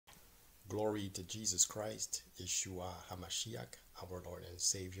Glory to Jesus Christ, YEHOSHUA HaMashiach, our Lord and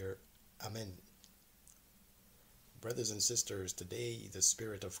Savior. Amen. Brothers and sisters, today the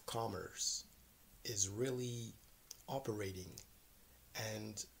spirit of commerce is really operating,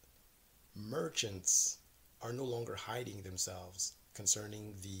 and merchants are no longer hiding themselves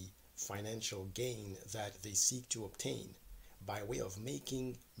concerning the financial gain that they seek to obtain by way of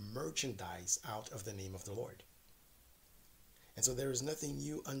making merchandise out of the name of the Lord. And so there is nothing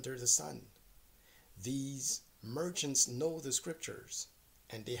new under the sun. These merchants know the scriptures,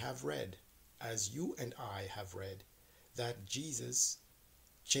 and they have read, as you and I have read, that Jesus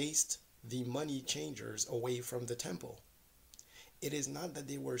chased the money changers away from the temple. It is not that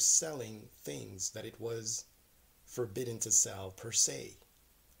they were selling things that it was forbidden to sell per se.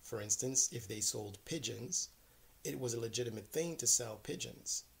 For instance, if they sold pigeons, it was a legitimate thing to sell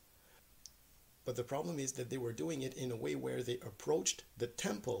pigeons. But the problem is that they were doing it in a way where they approached the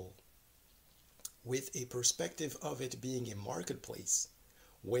temple with a perspective of it being a marketplace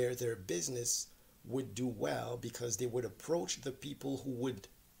where their business would do well because they would approach the people who would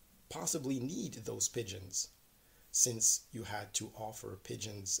possibly need those pigeons, since you had to offer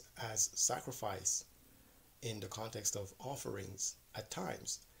pigeons as sacrifice in the context of offerings at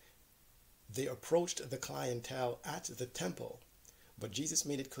times. They approached the clientele at the temple. But Jesus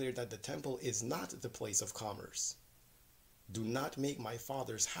made it clear that the temple is not the place of commerce. Do not make my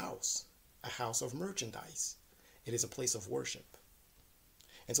Father's house a house of merchandise. It is a place of worship.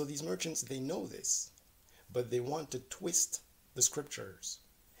 And so these merchants, they know this, but they want to twist the scriptures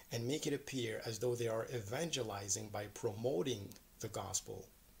and make it appear as though they are evangelizing by promoting the gospel,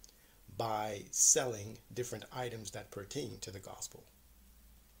 by selling different items that pertain to the gospel.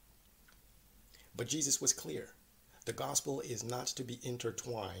 But Jesus was clear. The gospel is not to be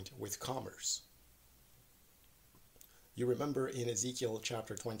intertwined with commerce. You remember in Ezekiel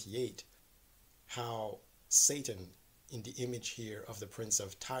chapter 28 how Satan, in the image here of the prince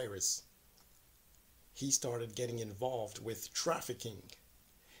of Tyrus, he started getting involved with trafficking.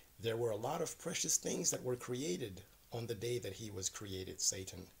 There were a lot of precious things that were created on the day that he was created,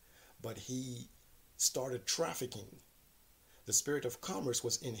 Satan, but he started trafficking. The spirit of commerce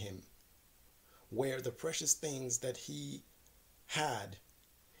was in him, where the precious things that he had,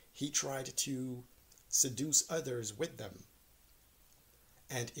 he tried to seduce others with them.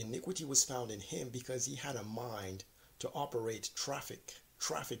 And iniquity was found in him because he had a mind to operate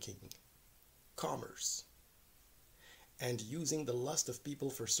trafficking, commerce, and using the lust of people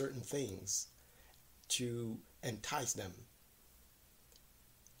for certain things to entice them.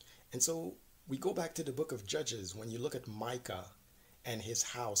 And so we go back to the book of Judges when you look at Micah and his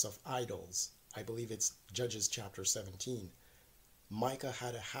house of idols. I believe it's Judges chapter 17. Micah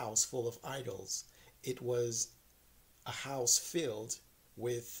had a house full of idols. It was a house filled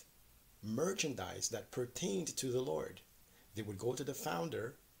with merchandise that pertained to the Lord. They would go to the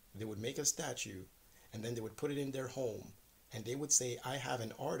founder, they would make a statue, and then they would put it in their home. And they would say, I have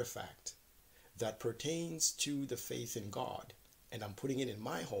an artifact that pertains to the faith in God, and I'm putting it in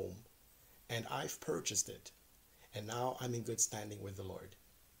my home, and I've purchased it, and now I'm in good standing with the Lord.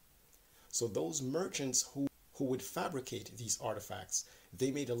 So those merchants who would fabricate these artifacts,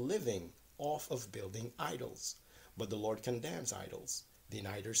 they made a living off of building idols. But the Lord condemns idols. They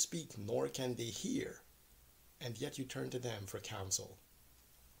neither speak nor can they hear. And yet you turn to them for counsel.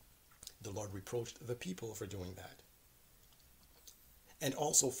 The Lord reproached the people for doing that. And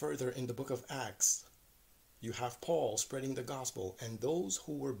also further in the book of Acts, you have Paul spreading the gospel, and those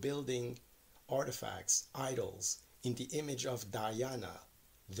who were building artifacts, idols, in the image of Diana,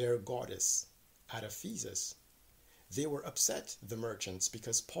 their goddess, at Ephesus, they were upset, the merchants,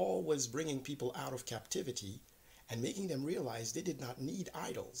 because Paul was bringing people out of captivity and making them realize they did not need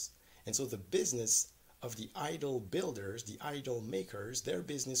idols. And so the business of the idol builders, the idol makers, their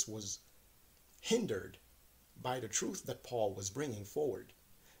business was hindered by the truth that Paul was bringing forward,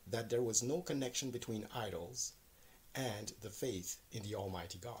 that there was no connection between idols and the faith in the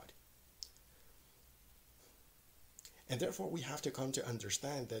Almighty God. And therefore we have to come to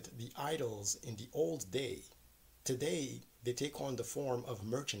understand that the idols in the old day, today they take on the form of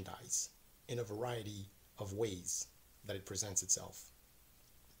merchandise in a variety of ways that it presents itself.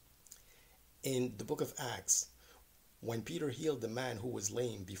 In the book of Acts, when Peter healed the man who was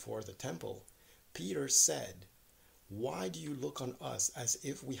lame before the temple, Peter said, why do you look on us as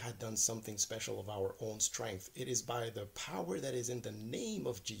if we had done something special of our own strength? It is by the power that is in the name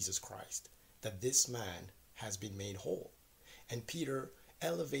of Jesus Christ that this man has been made whole. And Peter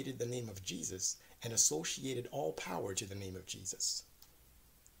elevated the name of Jesus and associated all power to the name of Jesus.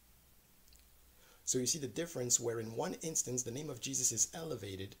 So you see the difference where in one instance the name of Jesus is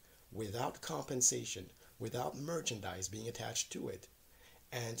elevated, without compensation, without merchandise being attached to it.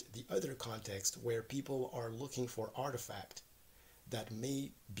 And the other context where people are looking for artifact that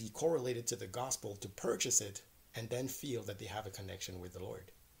may be correlated to the gospel to purchase it and then feel that they have a connection with the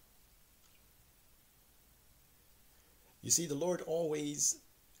Lord. You see, the Lord always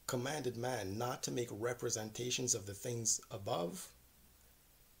commanded man not to make representations of the things above,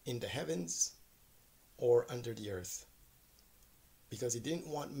 in the heavens, or under the earth, because he didn't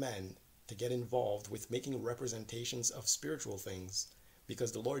want men to get involved with making representations of spiritual things,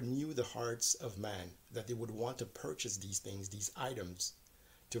 because the Lord knew the hearts of man, that they would want to purchase these things, these items,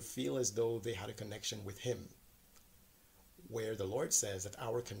 to feel as though they had a connection with him, where the Lord says that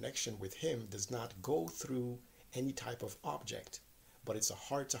our connection with him does not go through any type of object, but it's a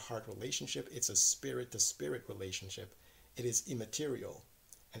heart-to-heart relationship. It's a spirit-to-spirit relationship. It is immaterial.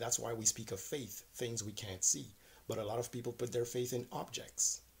 And that's why we speak of faith, things we can't see. But a lot of people put their faith in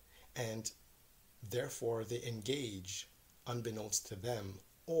objects, and therefore they engage, unbeknownst to them,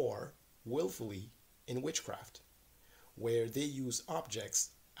 or willfully, in witchcraft, where they use objects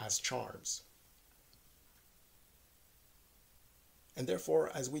as charms. And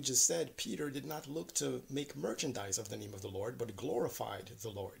therefore, as we just said, Peter did not look to make merchandise of the name of the Lord, but glorified the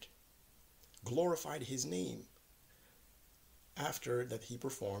Lord, glorified his name, after that he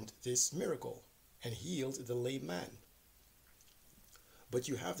performed this miracle and healed the lame man. But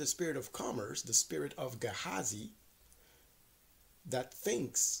you have the spirit of commerce, the spirit of Gehazi, that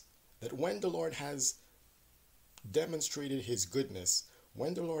thinks that when the Lord has demonstrated his goodness,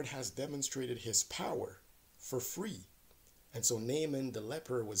 when the Lord has demonstrated his power for free, and so Naaman the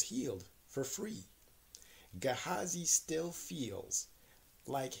leper was healed for free, Gehazi still feels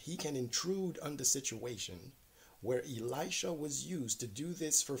like he can intrude on the situation where Elisha was used to do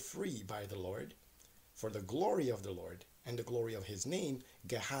this for free by the Lord, for the glory of the Lord and the glory of his name.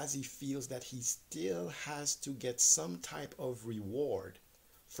 Gehazi feels that he still has to get some type of reward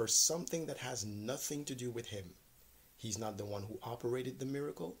for something that has nothing to do with him. He's not the one who operated the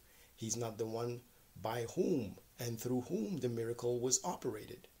miracle. He's not the one by whom and through whom the miracle was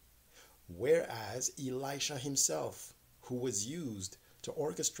operated. Whereas Elisha himself, who was used to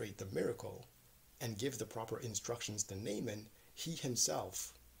orchestrate the miracle and give the proper instructions to Naaman, he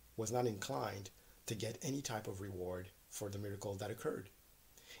himself was not inclined to get any type of reward for the miracle that occurred.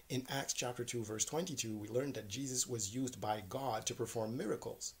 In Acts chapter 2, verse 22, we learned that Jesus was used by God to perform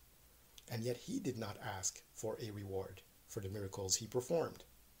miracles, and yet he did not ask for a reward for the miracles he performed.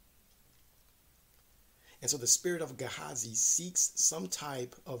 And so the spirit of Gehazi seeks some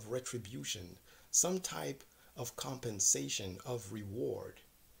type of retribution, some type of compensation, of reward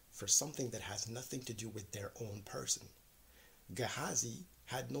for something that has nothing to do with their own person. Gehazi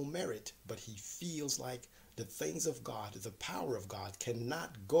had no merit, but he feels like the things of God, the power of God,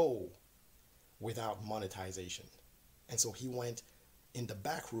 cannot go without monetization. And so he went in the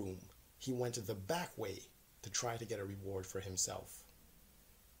back room, he went the back way to try to get a reward for himself.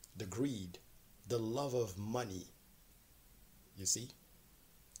 The greed, the love of money, you see?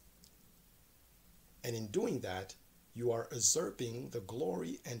 And in doing that, you are usurping the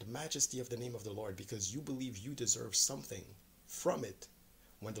glory and majesty of the name of the Lord, because you believe you deserve something from it,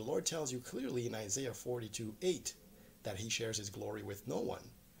 when the Lord tells you clearly in Isaiah 42:8 that he shares his glory with no one.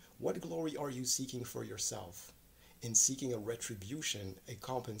 What glory are you seeking for yourself in seeking a retribution, a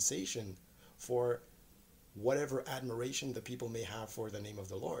compensation for whatever admiration the people may have for the name of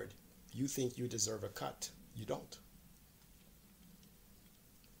the Lord? You think you deserve a cut. You don't.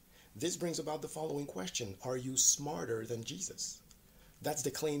 This brings about the following question. Are you smarter than Jesus? That's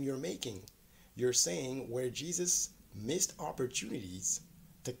the claim you're making. You're saying where Jesus missed opportunities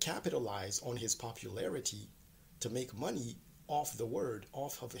to capitalize on his popularity, to make money off the word,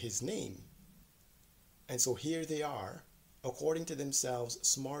 off of his name. And so here they are, according to themselves,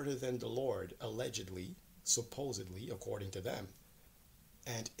 smarter than the Lord, allegedly, supposedly, according to them,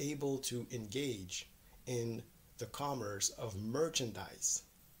 and able to engage in the commerce of merchandise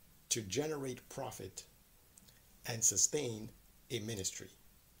to generate profit and sustain a ministry,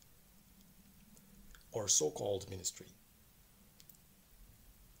 or so-called ministry.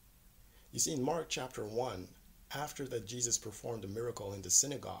 You see, in Mark chapter 1, after that Jesus performed a miracle in the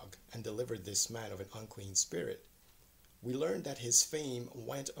synagogue and delivered this man of an unclean spirit, we learned that his fame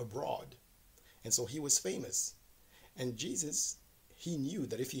went abroad. And so he was famous. And Jesus, he knew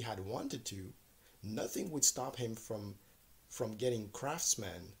that if he had wanted to, nothing would stop him from getting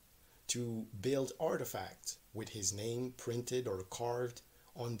craftsmen to build artifacts with his name printed or carved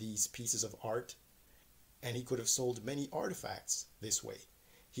on these pieces of art. And he could have sold many artifacts this way.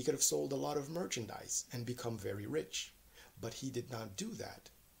 He could have sold a lot of merchandise and become very rich. But he did not do that.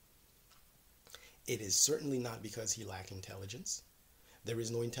 It is certainly not because he lacked intelligence. There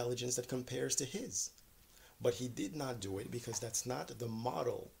is no intelligence that compares to his. But he did not do it because that's not the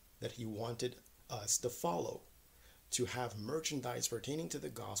model that he wanted us to follow, to have merchandise pertaining to the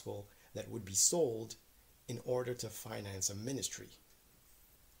gospel that would be sold in order to finance a ministry.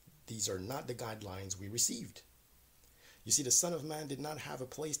 These are not the guidelines we received. You see, the Son of Man did not have a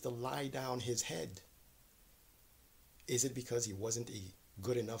place to lie down his head. Is it because he wasn't a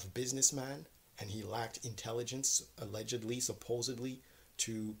good enough businessman and he lacked intelligence, allegedly, supposedly,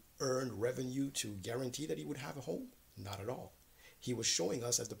 to earn revenue to guarantee that he would have a home? Not at all. He was showing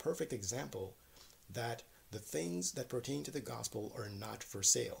us as the perfect example that the things that pertain to the gospel are not for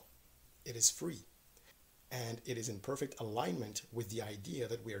sale. It is free. And it is in perfect alignment with the idea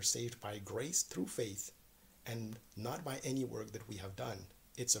that we are saved by grace through faith and not by any work that we have done.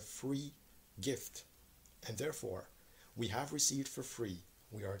 It's a free gift. And therefore, we have received for free.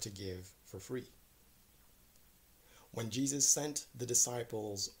 We are to give for free. When Jesus sent the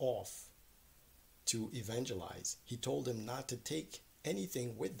disciples off to evangelize, he told them not to take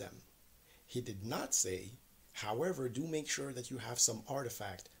anything with them. He did not say, however, do make sure that you have some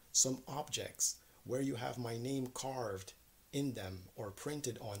artifact, some objects where you have my name carved in them or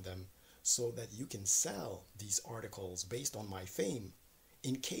printed on them so that you can sell these articles based on my fame.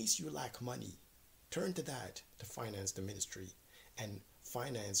 In case you lack money, turn to that to finance the ministry and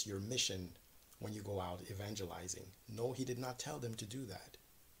finance your mission when you go out evangelizing. No, he did not tell them to do that.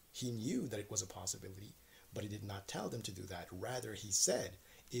 He knew that it was a possibility, but he did not tell them to do that. Rather, he said,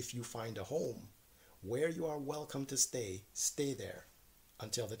 if you find a home where you are welcome to stay, stay there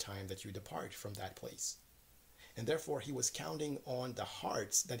until the time that you depart from that place. And therefore, he was counting on the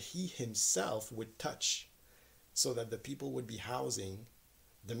hearts that he himself would touch so that the people would be housing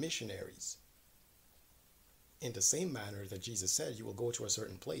the missionaries. In the same manner that Jesus said, you will go to a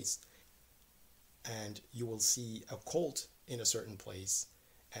certain place and you will see a colt in a certain place.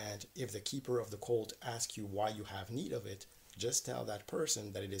 And if the keeper of the colt asks you why you have need of it, just tell that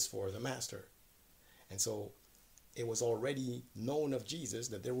person that it is for the master. And so it was already known of Jesus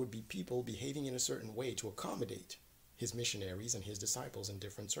that there would be people behaving in a certain way to accommodate his missionaries and his disciples in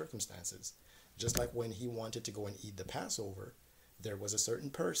different circumstances. Just like when he wanted to go and eat the Passover, there was a certain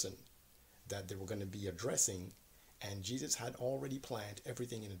person that they were going to be addressing, and Jesus had already planned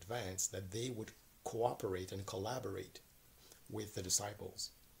everything in advance that they would cooperate and collaborate with the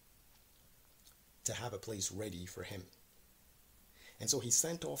disciples to have a place ready for him. And so he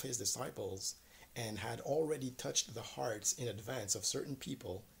sent off his disciples and had already touched the hearts in advance of certain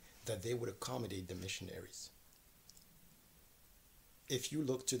people that they would accommodate the missionaries. If you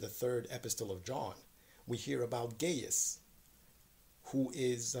look to the third epistle of John, we hear about Gaius, who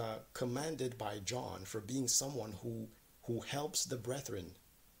is commended by John for being someone who helps the brethren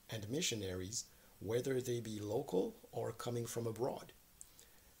and missionaries, whether they be local or coming from abroad.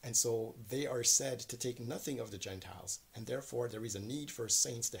 And so they are said to take nothing of the Gentiles, and therefore there is a need for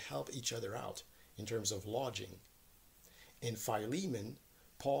saints to help each other out in terms of lodging. In Philemon,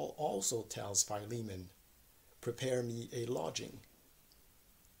 Paul also tells Philemon, prepare me a lodging.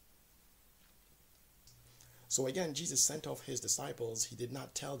 So again, Jesus sent off his disciples. He did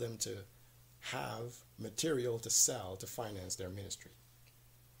not tell them to have material to sell to finance their ministry.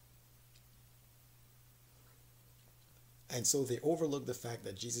 And so they overlooked the fact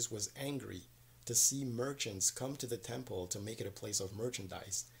that Jesus was angry to see merchants come to the temple to make it a place of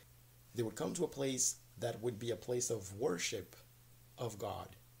merchandise. They would come to a place that would be a place of worship of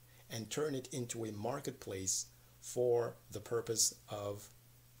God and turn it into a marketplace for the purpose of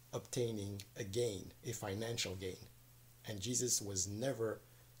obtaining a gain, a financial gain. And Jesus was never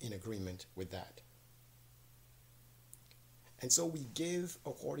in agreement with that. And so we give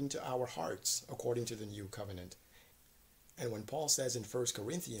according to our hearts, according to the new covenant. And when Paul says in 1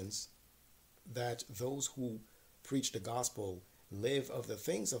 Corinthians that those who preach the gospel live of the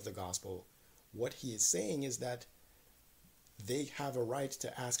things of the gospel, what he is saying is that they have a right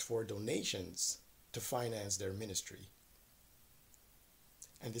to ask for donations to finance their ministry.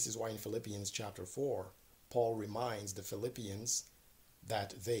 And this is why in Philippians chapter 4, Paul reminds the Philippians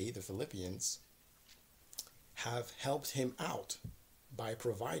that they, the Philippians, have helped him out by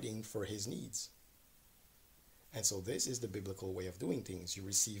providing for his needs. And so this is the biblical way of doing things. You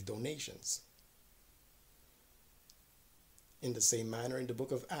receive donations. In the same manner, in the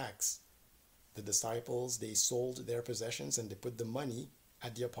book of Acts, the disciples, they sold their possessions and they put the money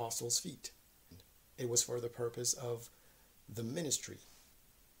at the apostles' feet. It was for the purpose of the ministry.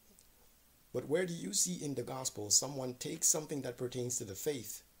 But where do you see in the gospel someone takes something that pertains to the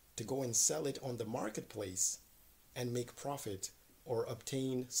faith to go and sell it on the marketplace and make profit or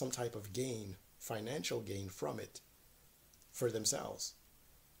obtain some type of gain financial gain from it for themselves.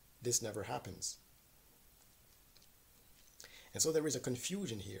 This never happens. And so there is a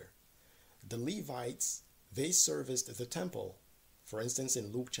confusion here. The Levites, they serviced the temple. For instance,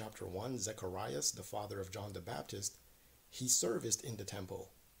 in Luke chapter 1, Zacharias, the father of John the Baptist, he serviced in the temple.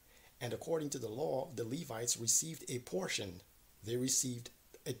 And according to the law, the Levites received a portion. They received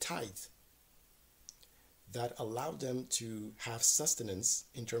a tithe that allowed them to have sustenance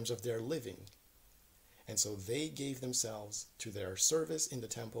in terms of their living. And so they gave themselves to their service in the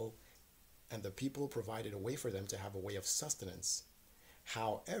temple, and the people provided a way for them to have a way of sustenance.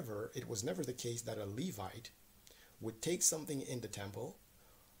 However, it was never the case that a Levite would take something in the temple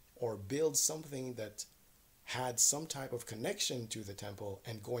or build something that had some type of connection to the temple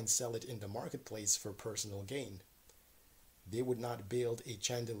and go and sell it in the marketplace for personal gain. They would not build a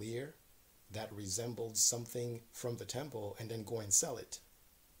chandelier that resembled something from the temple and then go and sell it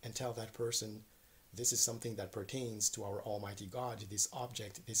and tell that person, this is something that pertains to our Almighty God, this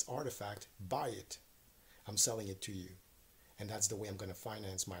object, this artifact, buy it. I'm selling it to you. And that's the way I'm going to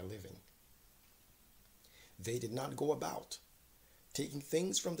finance my living. They did not go about taking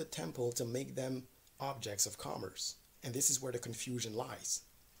things from the temple to make them objects of commerce. And this is where the confusion lies.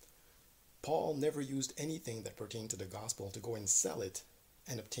 Paul never used anything that pertained to the gospel to go and sell it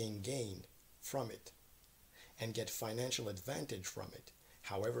and obtain gain from it and get financial advantage from it.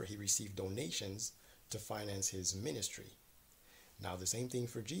 However, he received donations to finance his ministry. Now, the same thing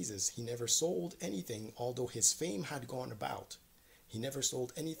for Jesus. He never sold anything, although his fame had gone about. He never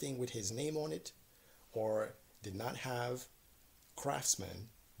sold anything with his name on it, or did not have craftsmen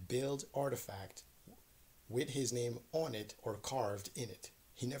build artifact with his name on it or carved in it.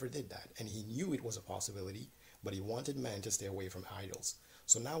 He never did that, and he knew it was a possibility, but he wanted man to stay away from idols.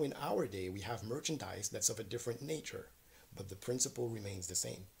 So now in our day, we have merchandise that's of a different nature, but the principle remains the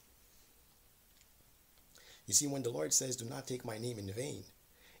same. You see, when the Lord says, do not take my name in vain,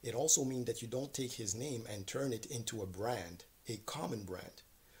 it also means that you don't take his name and turn it into a brand, a common brand.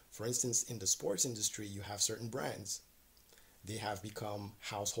 For instance, in the sports industry, you have certain brands. They have become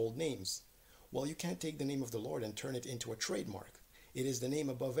household names. Well, you can't take the name of the Lord and turn it into a trademark. It is the name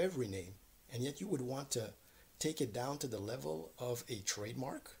above every name. And yet you would want to take it down to the level of a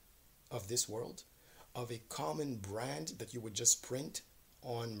trademark of this world, of a common brand that you would just print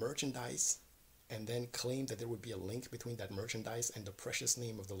on merchandise and then claim that there would be a link between that merchandise and the precious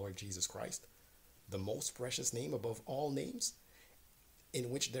name of the Lord Jesus Christ, the most precious name above all names, in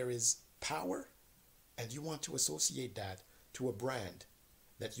which there is power, and you want to associate that to a brand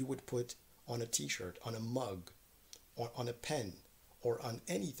that you would put on a t-shirt, on a mug, or on a pen, or on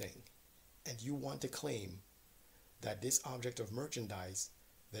anything, and you want to claim that this object of merchandise,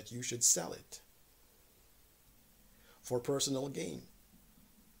 that you should sell it for personal gain.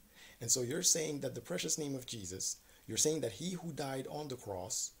 And so you're saying that the precious name of Jesus, you're saying that he who died on the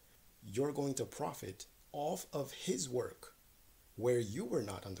cross, you're going to profit off of his work where you were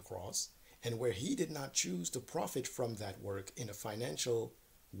not on the cross, and where he did not choose to profit from that work in a financial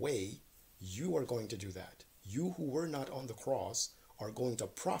way, you are going to do that. You who were not on the cross are going to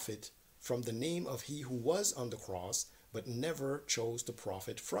profit from the name of he who was on the cross, but never chose to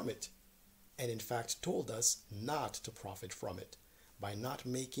profit from it. And in fact told us not to profit from it by not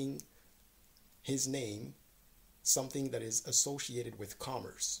making his name something that is associated with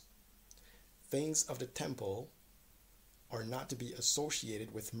commerce. Things of the temple are not to be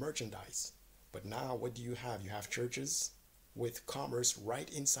associated with merchandise. But now what do you have? You have churches with commerce right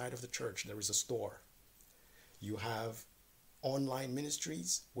inside of the church. There is a store. You have online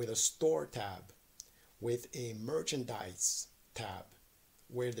ministries with a store tab, with a merchandise tab,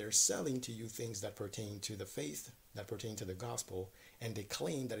 where they're selling to you things that pertain to the faith, that pertain to the gospel, and they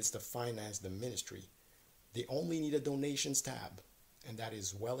claim that it's to finance the ministry. They only need a donations tab, and that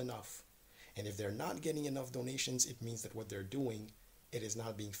is well enough. And if they're not getting enough donations, it means that what they're doing, it is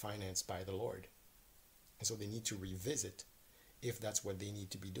not being financed by the Lord. And so they need to revisit if that's what they need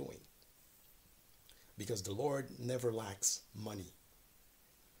to be doing. Because the Lord never lacks money.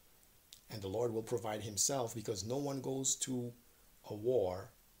 And the Lord will provide himself, because no one goes to a war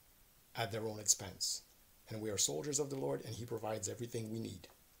at their own expense. And we are soldiers of the Lord, and he provides everything we need.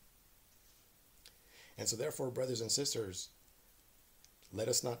 And so therefore, brothers and sisters, let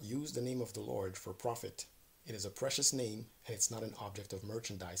us not use the name of the Lord for profit. It is a precious name, and it's not an object of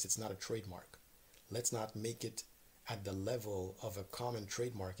merchandise. It's not a trademark. Let's not make it at the level of a common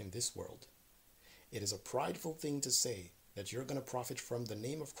trademark in this world. It is a prideful thing to say that you're going to profit from the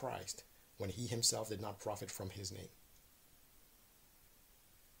name of Christ when he himself did not profit from his name.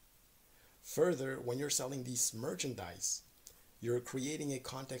 Further, when you're selling these merchandise, You're creating a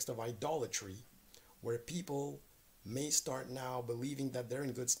context of idolatry where people may start now believing that they're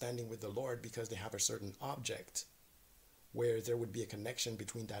in good standing with the Lord because they have a certain object, where there would be a connection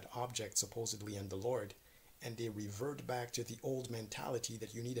between that object supposedly and the Lord, and they revert back to the old mentality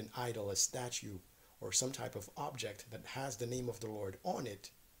that you need an idol, a statue, or some type of object that has the name of the Lord on it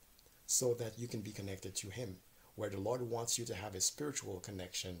so that you can be connected to Him, where the Lord wants you to have a spiritual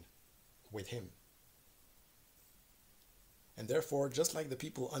connection with Him. And therefore, just like the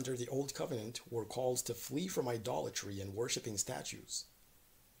people under the Old Covenant were called to flee from idolatry and worshiping statues,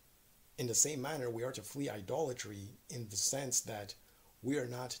 in the same manner, we are to flee idolatry in the sense that we are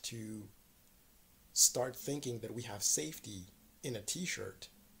not to start thinking that we have safety in a t-shirt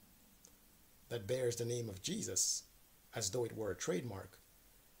that bears the name of Jesus as though it were a trademark,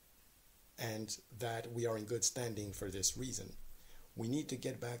 and that we are in good standing for this reason. We need to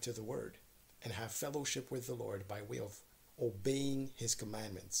get back to the Word and have fellowship with the Lord by way of obeying His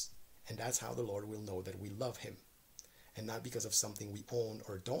commandments. And that's how the Lord will know that we love Him, and not because of something we own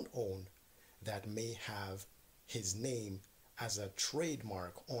or don't own that may have His name as a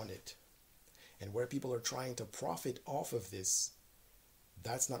trademark on it. And where people are trying to profit off of this,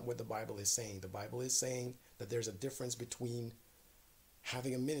 that's not what the Bible is saying. The Bible is saying that there's a difference between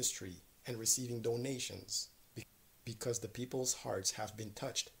having a ministry and receiving donations, because the people's hearts have been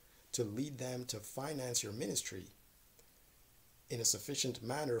touched to lead them to finance your ministry in a sufficient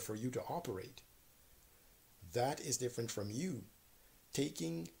manner for you to operate. That is different from you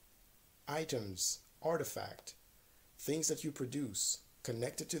taking items, artifact, things that you produce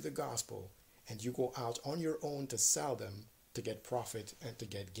connected to the gospel, and you go out on your own to sell them to get profit and to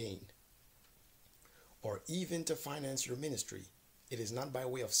get gain, or even to finance your ministry. It is not by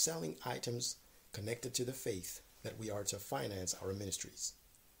way of selling items connected to the faith that we are to finance our ministries.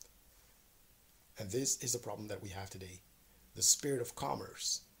 And this is the problem that we have today. The spirit of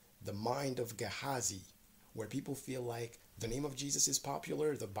commerce, the mind of Gehazi, where people feel like the name of Jesus is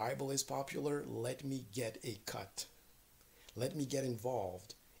popular, the Bible is popular, let me get a cut. Let me get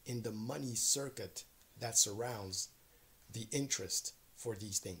involved in the money circuit that surrounds the interest for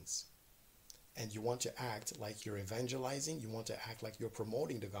these things. And you want to act like you're evangelizing, you want to act like you're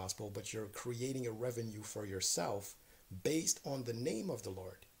promoting the gospel, but you're creating a revenue for yourself based on the name of the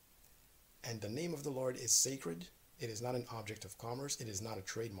Lord. And the name of the Lord is sacred. It is not an object of commerce. It is not a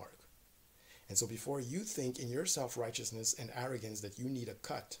trademark. And so before you think in your self-righteousness and arrogance that you need a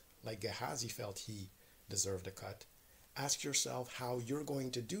cut, like Gehazi felt he deserved a cut, ask yourself how you're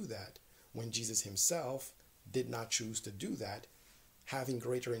going to do that when Jesus Himself did not choose to do that, having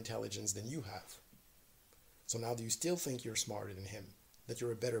greater intelligence than you have. So now do you still think you're smarter than Him, that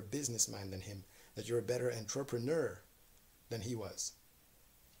you're a better businessman than Him, that you're a better entrepreneur than He was?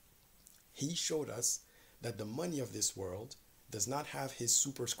 He showed us that the money of this world does not have His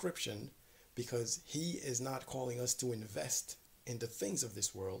superscription, because He is not calling us to invest in the things of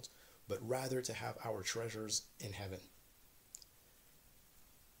this world, but rather to have our treasures in heaven.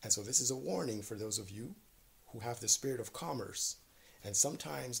 And so this is a warning for those of you who have the spirit of commerce. And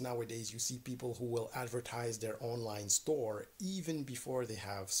sometimes nowadays you see people who will advertise their online store even before they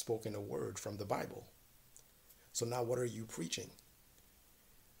have spoken a word from the Bible. So now what are you preaching?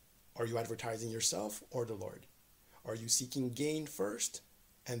 Are you advertising yourself or the Lord? Are you seeking gain first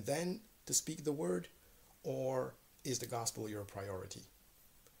and then to speak the word? Or is the gospel your priority?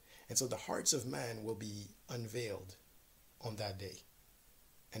 And so the hearts of man will be unveiled on that day,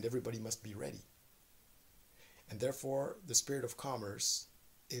 and everybody must be ready. And therefore, the spirit of commerce,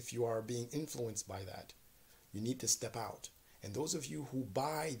 if you are being influenced by that, you need to step out. And those of you who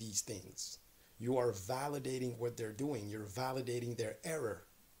buy these things, you are validating what they're doing. You're validating their error.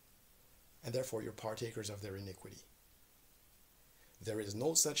 And therefore, you're partakers of their iniquity. There is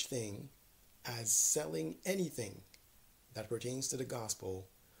no such thing as selling anything that pertains to the gospel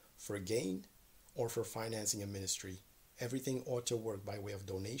for gain or for financing a ministry. Everything ought to work by way of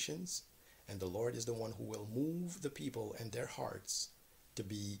donations, and the Lord is the one who will move the people and their hearts to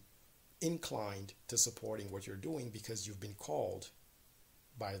be inclined to supporting what you're doing, because you've been called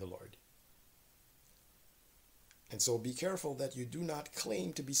by the Lord. And so be careful that you do not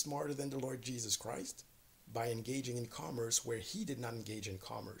claim to be smarter than the Lord Jesus Christ by engaging in commerce where He did not engage in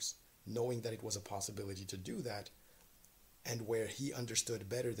commerce, knowing that it was a possibility to do that, and where He understood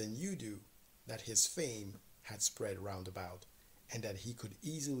better than you do that His fame had spread round about, and that He could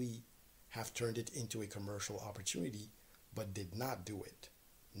easily have turned it into a commercial opportunity, but did not do it.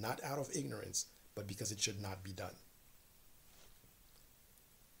 Not out of ignorance, but because it should not be done.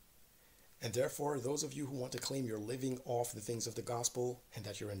 And therefore, those of you who want to claim you're living off the things of the gospel and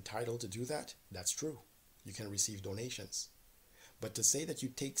that you're entitled to do that, that's true. You can receive donations. But to say that you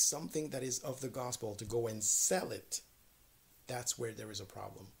take something that is of the gospel to go and sell it, that's where there is a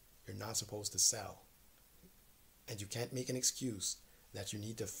problem. You're not supposed to sell. And you can't make an excuse that you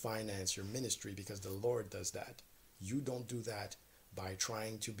need to finance your ministry because the Lord does that. You don't do that by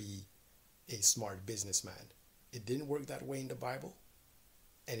trying to be a smart businessman. It didn't work that way in the Bible,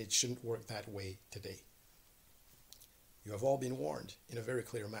 and it shouldn't work that way today. You have all been warned in a very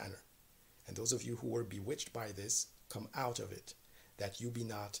clear manner. And those of you who were bewitched by this, come out of it, that you be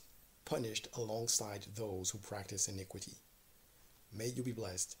not punished alongside those who practice iniquity. May you be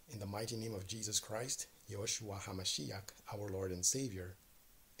blessed in the mighty name of Jesus Christ, YEHOSHUA HaMashiach, our Lord and Savior.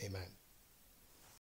 Amen.